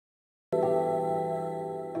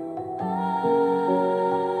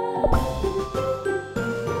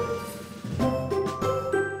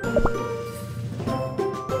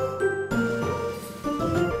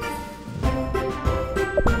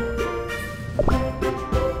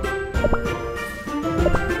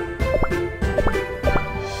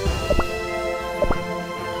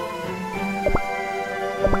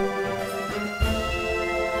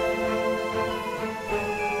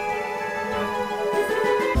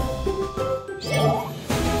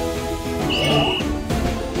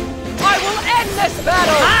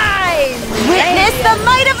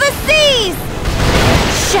might of the seas!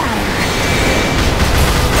 Shatter!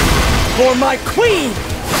 For my queen!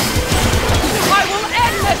 I will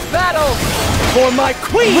end this battle! For my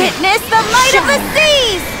queen! Witness the might of the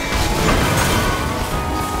seas!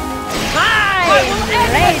 I will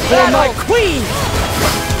end this For my battle! queen!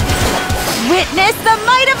 Witness the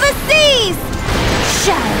might of the seas!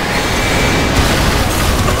 Shatter!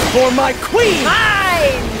 For my queen!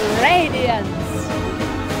 Mine radiance!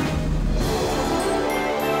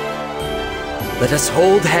 Let us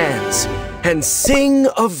hold hands and sing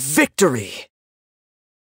of victory!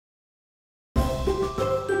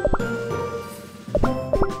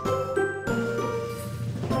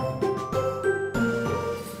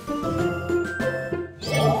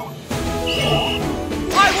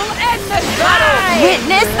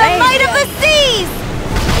 Witness the might of the seas!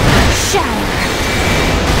 Shatter!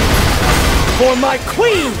 For my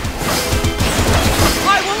queen!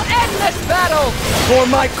 I will end this battle! For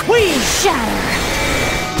my queen! Shatter!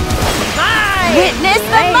 Mine Witness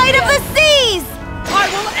the might of the seas! I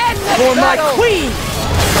will end this For my battle! queen!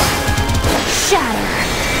 Shatter!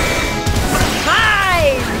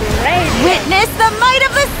 Mine radiance! Witness the might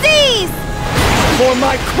of the seas! For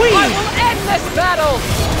my I queen! will end this battle!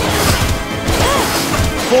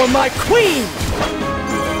 For my queen!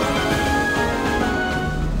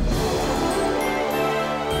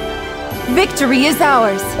 Victory is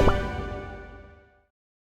ours!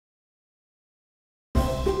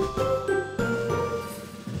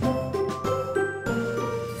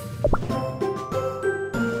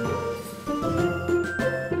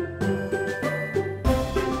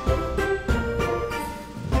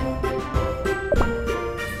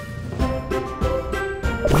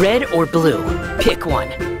 Red or blue? Pick one.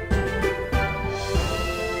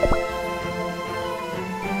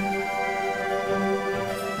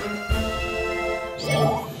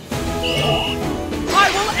 I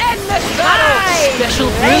will end this battle! Special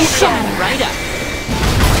brew coming right up.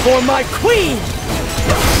 For my queen!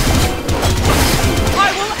 I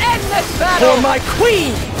will end this battle! For my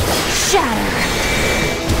queen! Shatter!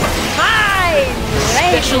 Mine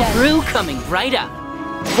Special radiance! brew coming right up.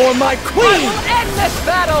 For my I queen! will end this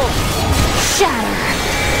battle! Shatter!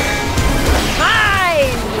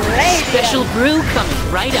 Mine radiance! Special brew coming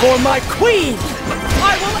right up. For my queen!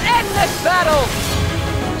 I will end this battle!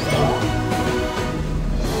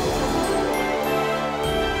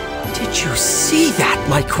 Did you see that,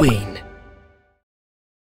 my queen?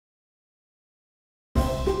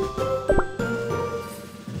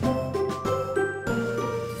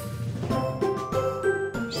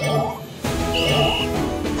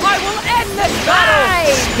 I will end this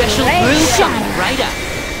battle! Special brew coming right up.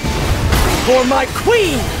 For my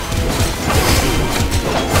queen!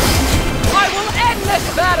 I will end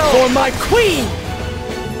this battle! For my queen!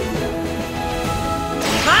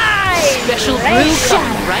 Mine Special brew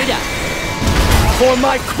coming right up. For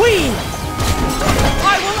my queen!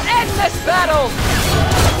 I will end this battle!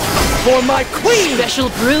 For my queen! Special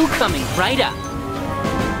brew coming right up.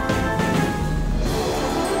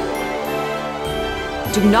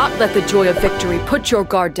 Do not let the joy of victory put your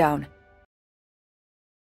guard down.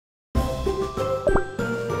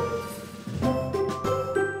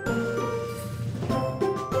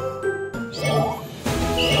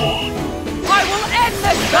 I will end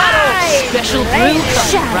this battle! Special brew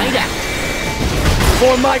coming right up.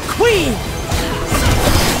 For my queen!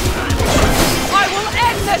 I will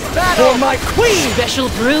end this battle! For my queen! Special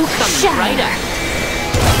brew coming right up.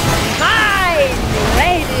 Mine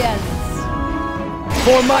radiance!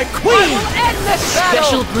 For my I queen! will end this battle!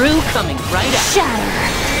 Special brew coming right up. Shatter!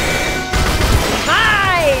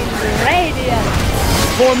 Mine radiance!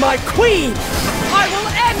 For my queen! I will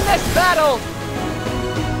end this battle!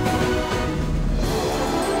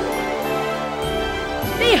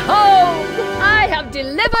 Behold! I have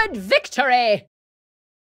delivered victory!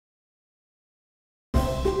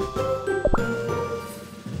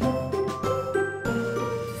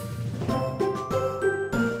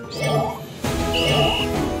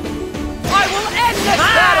 I will end this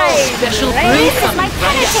battle! Special brew coming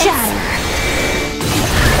right up. Shatter!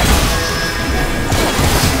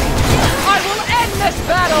 I will end this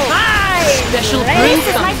battle! Mine! Special brew This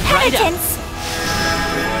is my coming right up. penitence!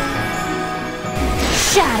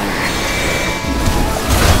 Shatter!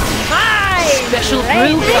 Mine! Special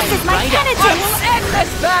brew This coming is my right up. I penitence! will end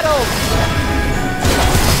this battle!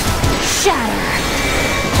 Shatter!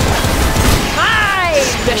 Mine!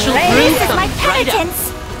 Special brew This is my coming right up. penitence!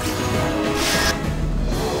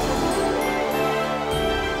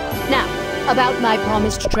 Now, about my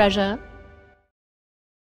promised treasure.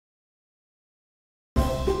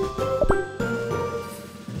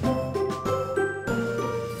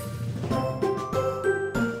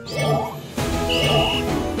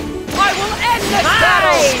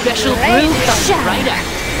 Special brew coming right up.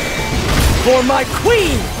 For my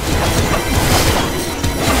queen!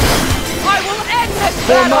 I will end this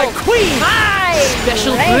For battle! my queen!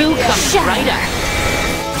 Special brew coming right up.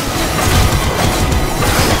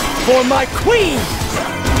 For my queen!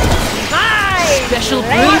 Special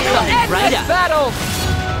brew I will coming end right this up. battle!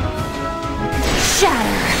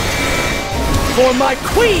 Shatter. For my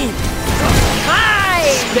queen!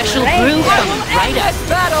 Special brew I will coming end right up. this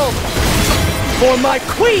battle! For my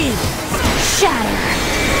queen! Shatter.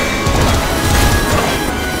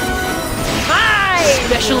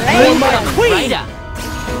 Special For brew my coming queen! right up.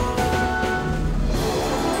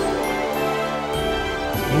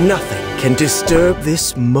 Nothing can disturb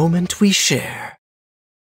this moment we share.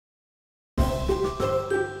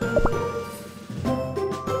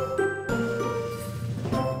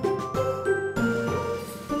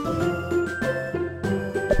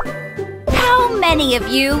 How many of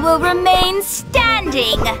you will remain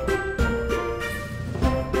standing?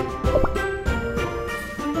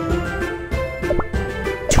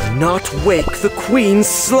 Do not wake the queen's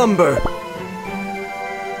slumber.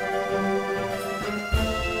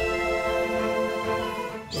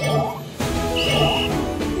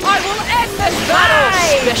 I will end this battle!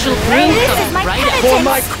 Special brew This is coming my right up. For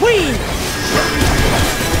my queen!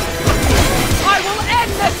 I will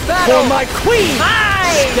end this For battle! my queen!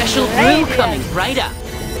 Special brew coming right up.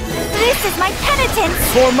 This is my penitence.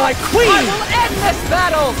 For my I queen! will end this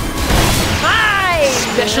battle!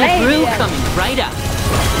 Special brew coming right up.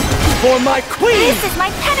 For my queen! This is my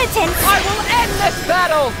penitence. I will end this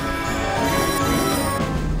battle!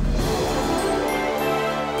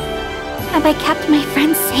 Have I kept my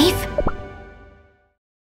friends safe?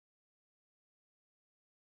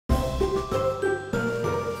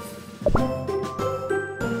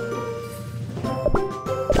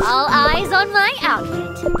 All eyes on my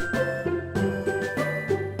outfit.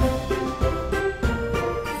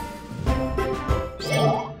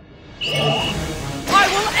 I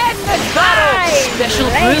will end this battle! Special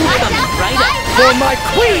brew coming right up. For my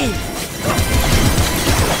queen!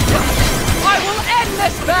 I will end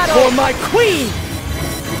this battle! For my queen!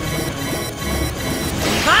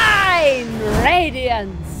 Fine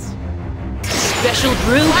radiance. Special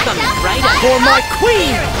brew coming right up. For my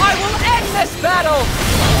queen! I will end this battle!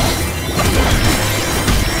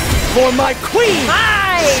 For my queen!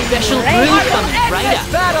 Special I brew will coming end right this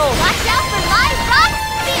up. battle! Watch out for my rock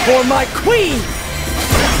spear. For my queen!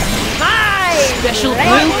 Special I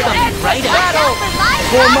brew will coming end right this up. battle!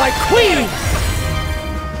 For my queen!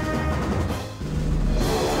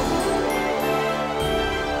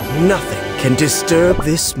 Nothing can disturb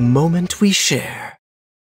this moment we share.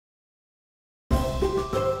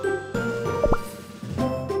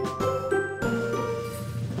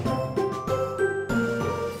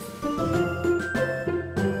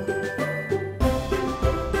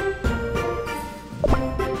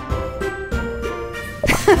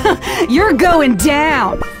 You're going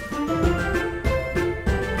down!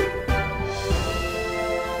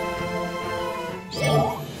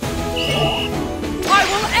 I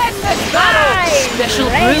will end this battle! Special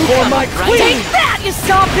brew For my coming right queen! up. That, you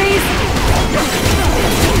zombies!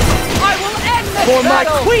 I will end this For my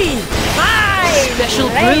battle! queen! Special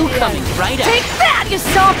brew coming right up. Take that, you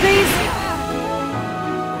zombies!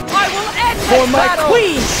 I will end this For my battle!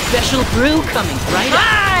 queen! Special brew coming right up.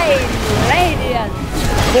 Radiance.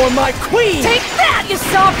 For my queen! Take that, you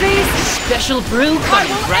zombies! Special brew I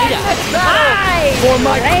coming will right end up. this battle! For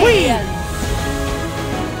my queen!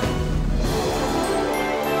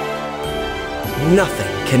 Nothing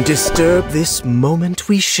can disturb this moment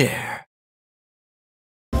we share.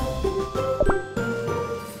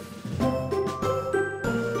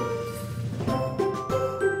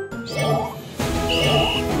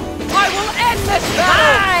 I will end this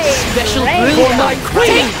battle! Special brew For my coming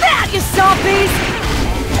queen! Take that, you zombies!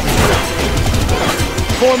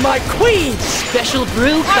 For my queen! Special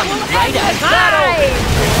brew I coming will right end this up. battle!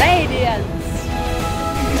 Radiance.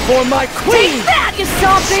 For my queen! Take that, you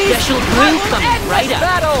zombies! Special I brew will coming end right this up.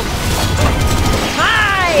 battle!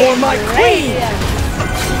 For my queen!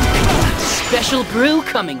 Special brew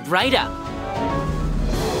coming right up.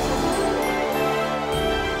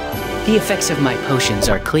 The effects of my potions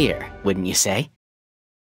are clear, wouldn't you say?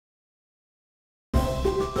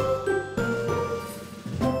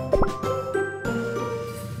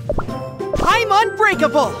 I'm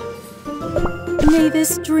unbreakable! May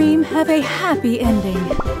this dream have a happy ending.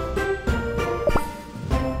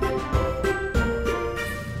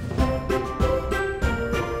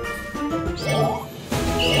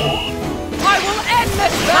 I will end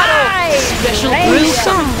this battle! Special brew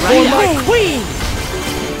coming For right my up. queen!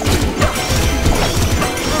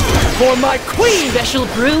 For my queen! Special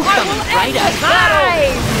brew coming right up.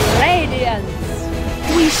 Fine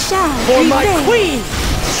radiance. We shall For my prevail. queen!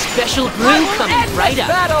 Special brew coming right up.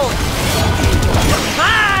 Battle!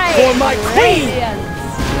 Fine For my queen! radiance.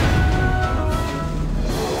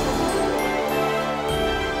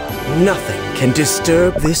 Nothing can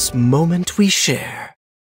disturb this moment we share.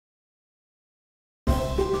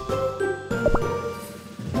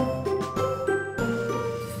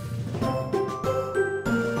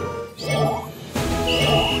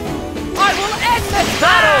 I will end this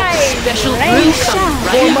battle! Special brew coming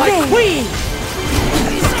For right my up. queen!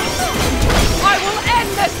 I will end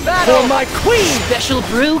this battle! For my queen! Special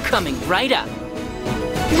brew coming right up.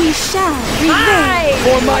 We shall prevail.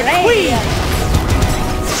 For my queen!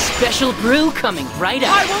 Special brew coming right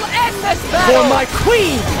I up. will end this battle! For my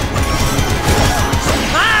queen!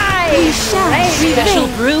 We shall Special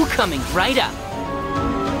prevail. brew coming right up.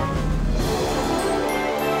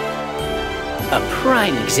 A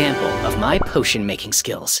prime example of my potion making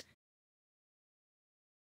skills.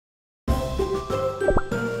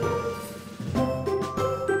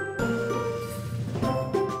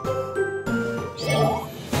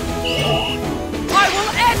 I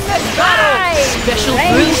will end this battle! Special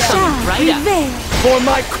brew coming right up. Prevail. For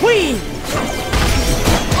my queen!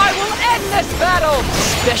 I will end this battle!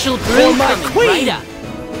 Special brew For my coming queen. right up.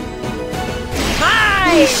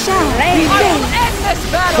 We shall I will prevail. end this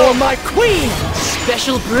battle! For my queen!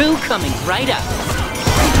 Special brew coming right up.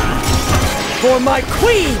 For my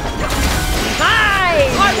queen!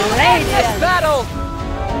 I will end this battle!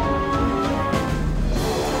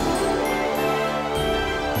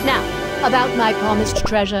 Now, about my promised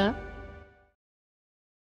treasure.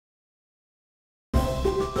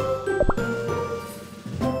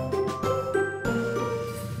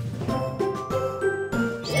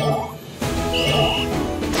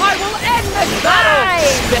 I will end this battle!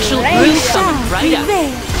 Special brew coming right up.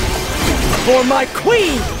 Prevail. For my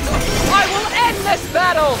queen! I will end this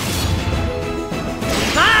battle!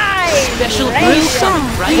 Special brew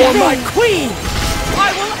coming right For up. my queen! I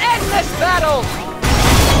will end this battle!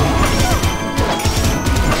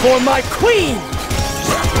 For my queen!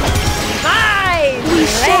 We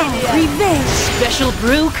shall prevail. Special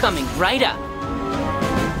brew coming right up.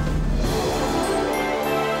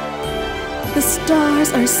 The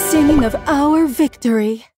stars are singing of our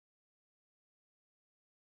victory.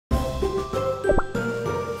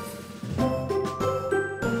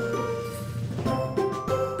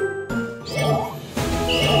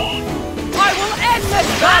 I will end this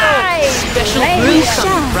battle! Special brew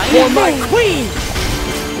coming right For up. my queen!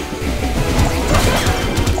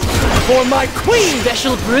 For my queen!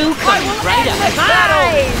 Special brew I coming will right end this up.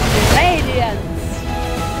 battle! Radiance.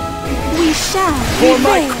 We shall For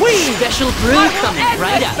my prevail. queen! Special brew I will coming end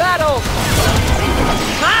right this up. battle!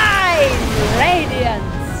 Radiance.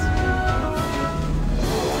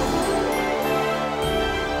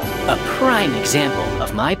 A prime example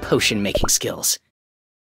of my potion making skills.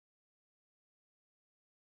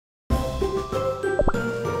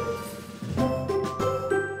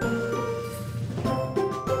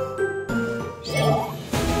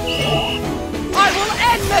 I will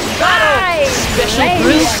end this battle! Special We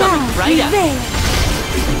brew shall coming right up. prevail.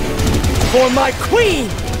 For my queen!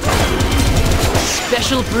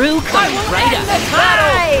 Special brew I coming will right end up. this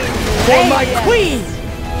battle! For my queen!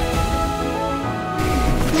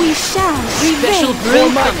 We shall Special prevail. brew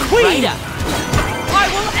For my coming queen. right up. I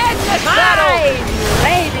will end this battle!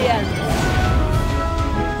 Radiance.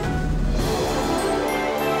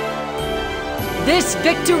 This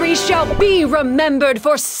victory shall be remembered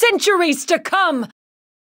for centuries to come!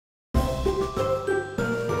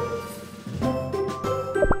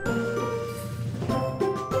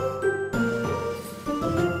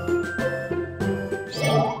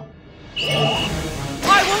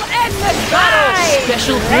 I will end this battle!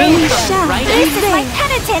 Special brew We coming shall right This is up. my prevail.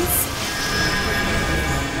 penitence!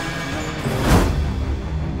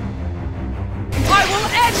 I will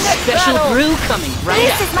end this Special battle! brew coming right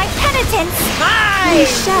This up. is my penitence! We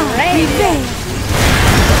shall prevail.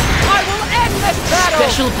 I will end this battle!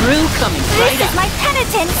 Special brew coming This right is up. my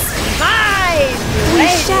penitence! We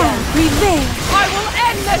shall prevail. I will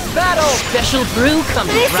end this battle! Special brew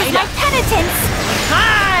coming This is right my up. penitence!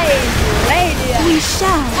 Radiance. We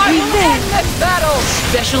shall I will prevail. end this battle!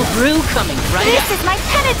 Special brew coming right This up. is my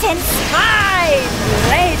penitence!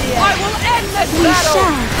 Radiance. I will end this We battle!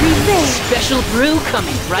 shall prevail. Special brew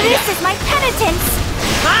coming right This up. is my penitence!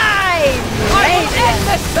 I will end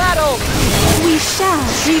this battle! We shall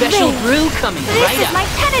Special prevail. brew coming This right is up. my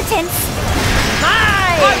penitence!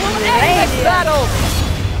 I will end this battle!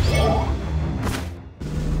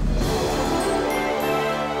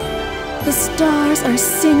 The stars are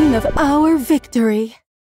singing of our victory.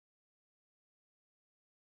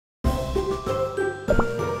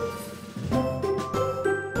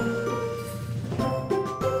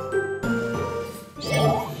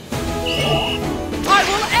 I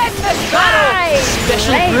will end this battle!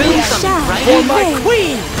 Special brew coming right For up. my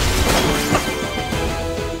queen!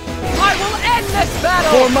 I will end this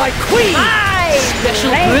battle! For my queen!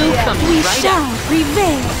 Special brew coming We right shall up.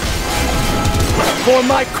 prevail. For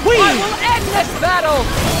my I queen! will end this battle!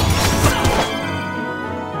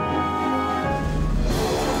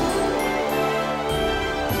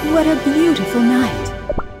 What a beautiful night.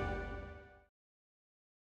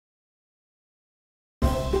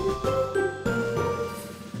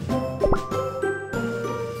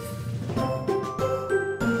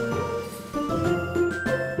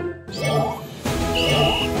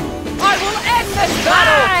 I will end this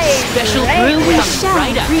battle! Special brew We coming shall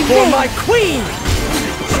right up. For prevail. my queen!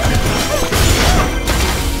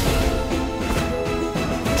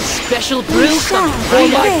 Special brew coming For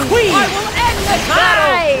right my up. queen! I will end this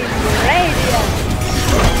battle!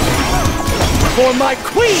 For my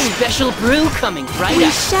queen! Special brew coming right We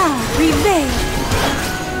up. shall prevail.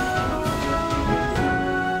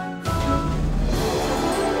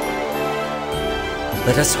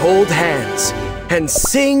 Let us hold hands and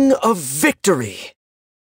sing of victory.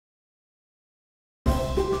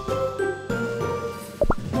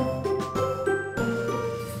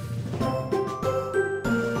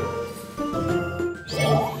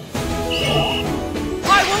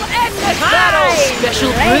 I will end this battle!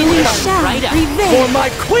 Special brew We coming shall right up. For prevail. my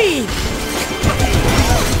queen!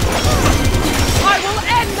 I will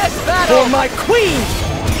end this For battle! my queen!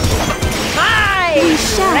 We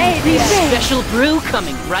shall prevail. Special brew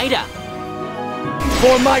coming right up.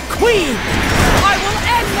 For my queen! I will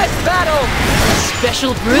end this battle!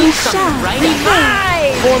 Special brew shall coming right up.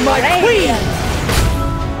 prevail. For my queen!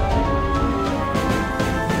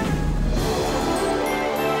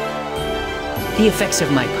 The effects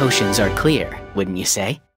of my potions are clear, wouldn't you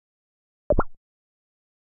say?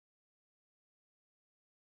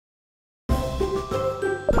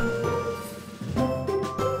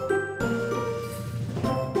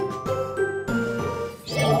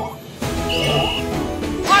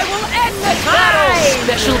 I will end this battle!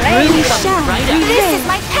 Special brew shall coming right up. This is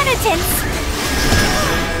my penitence!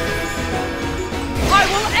 I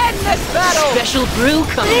will end this battle! Special brew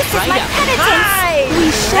coming This is right my up. penitence! We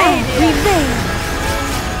shall prevail.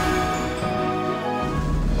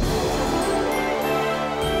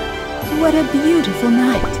 What a beautiful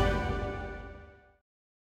night.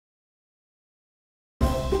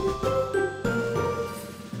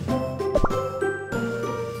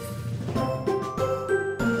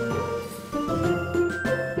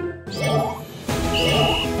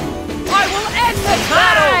 I will end this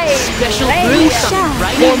battle! Special brew coming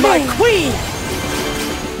right For up. my queen!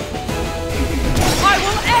 I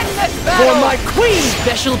will end this For battle! my queen!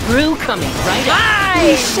 Special brew coming right up.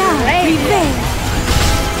 We shall prevail.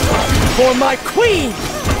 For my queen!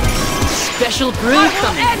 Special brew I will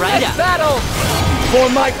coming end right this up. battle! For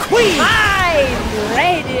my queen!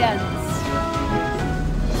 Radiance!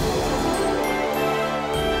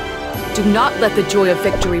 Do not let the joy of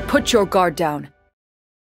victory put your guard down.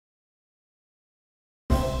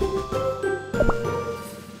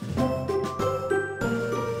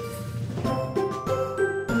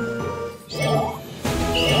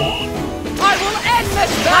 I will end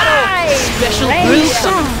this battle! Special brew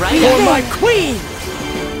coming right For up. my queen!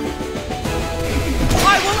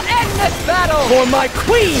 I will end this battle! For my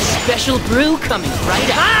queen! Special brew coming right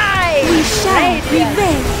up. We shall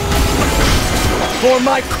prevail. For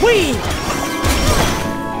my queen!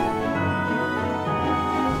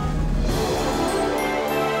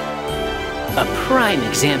 A prime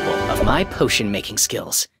example of my potion making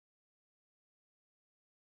skills.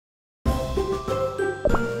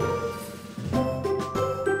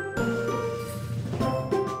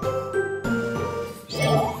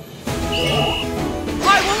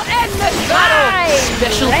 I will end this battle!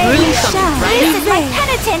 Special brew coming right This up. is my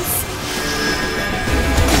penitence!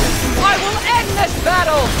 I will end this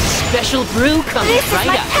battle! Special brew coming This is right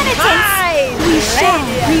my up. penitence! We shall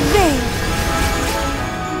prevail.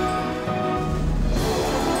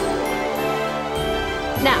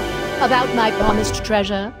 Now, about my promised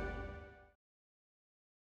treasure.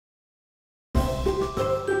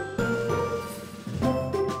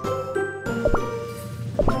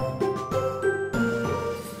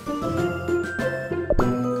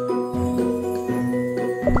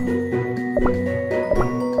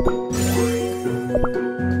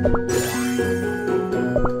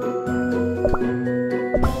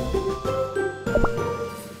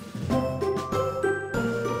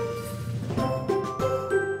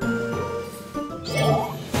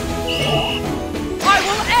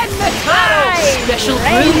 Special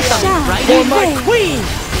brew coming right For up. my queen!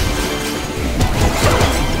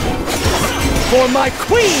 For my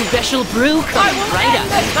queen! Special brew coming right up.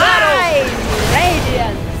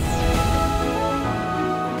 Radiance!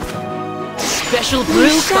 Special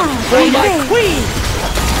brew coming For right my up. queen!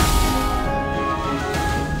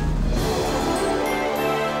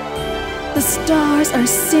 The stars are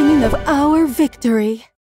singing of our victory.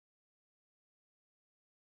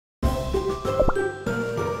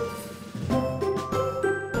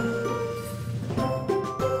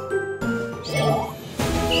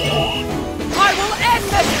 I will end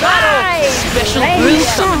this battle! Special brew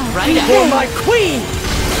coming right up. For my queen!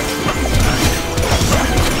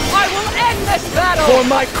 I will end this battle! For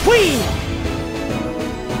my queen!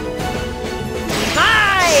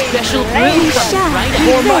 Special brew coming right up.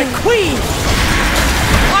 For my queen!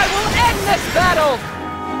 I will end this battle!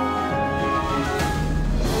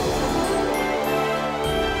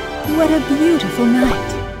 What a beautiful night.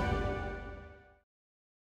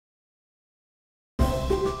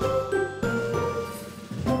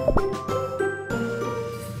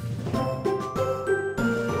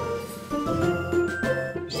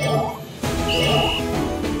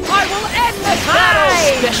 I will end this battle!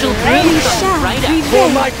 Special brew coming right up. For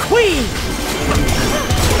my queen!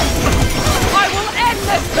 I will end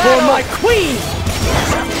this battle! For my queen!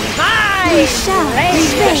 We shall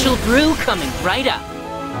Special brew coming right up.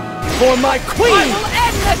 For my queen! I will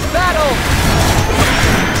end this battle!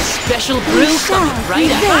 Special brew coming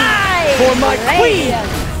right up. For my queen!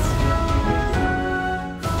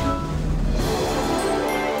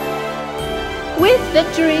 With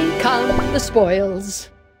victory come the spoils.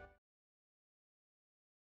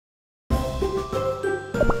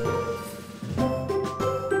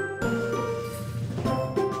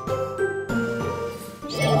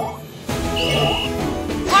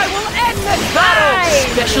 I will end this battle!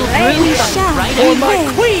 Special brew coming right For up. my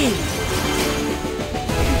queen!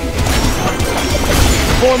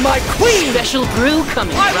 For my queen! Special brew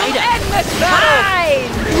coming I right will up. end this battle!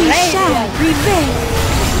 We shall prevail.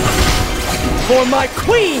 For my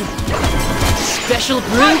queen! Special I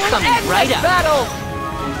brew will coming end right this up. battle!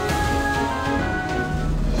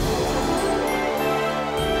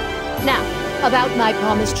 Now, about my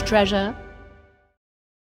promised treasure.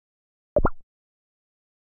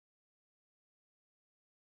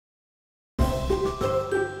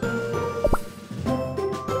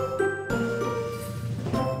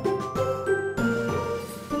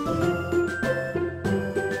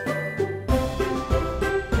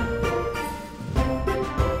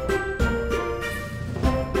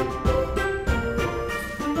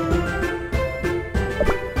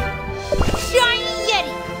 Shiny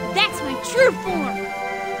Yeti! That's my true form!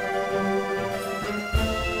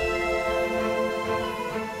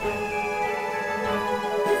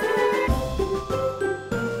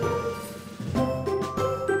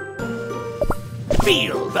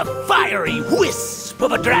 Feel the fiery wisp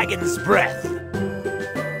of a dragon's breath.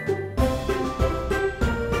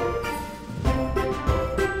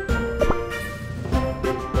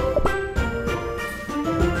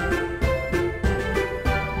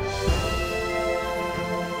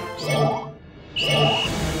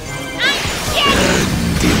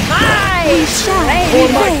 We shall For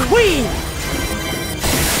my prevail. queen!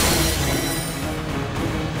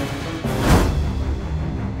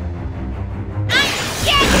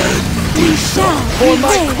 We shall For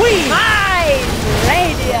my prevail. queen!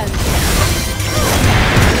 Radiance!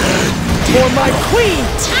 For my queen!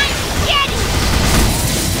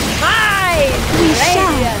 We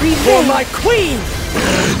shall For prevail. my queen!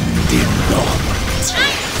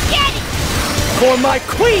 For my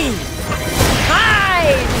queen!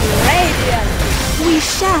 Radiance! We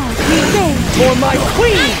shall prevail. For my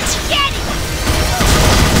queen!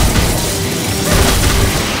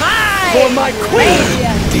 For my queen!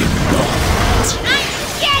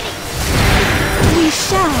 We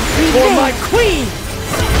shall For prevail. my queen!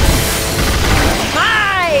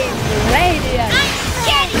 Radiance!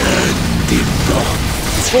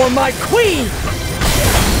 For my queen!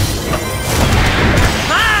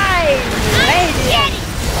 Radiance!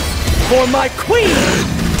 For my queen!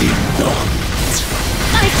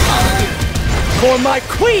 For my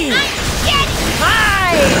queen!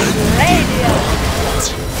 Radiance!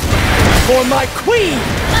 For my queen!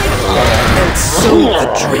 And so the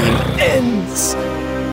dream ends.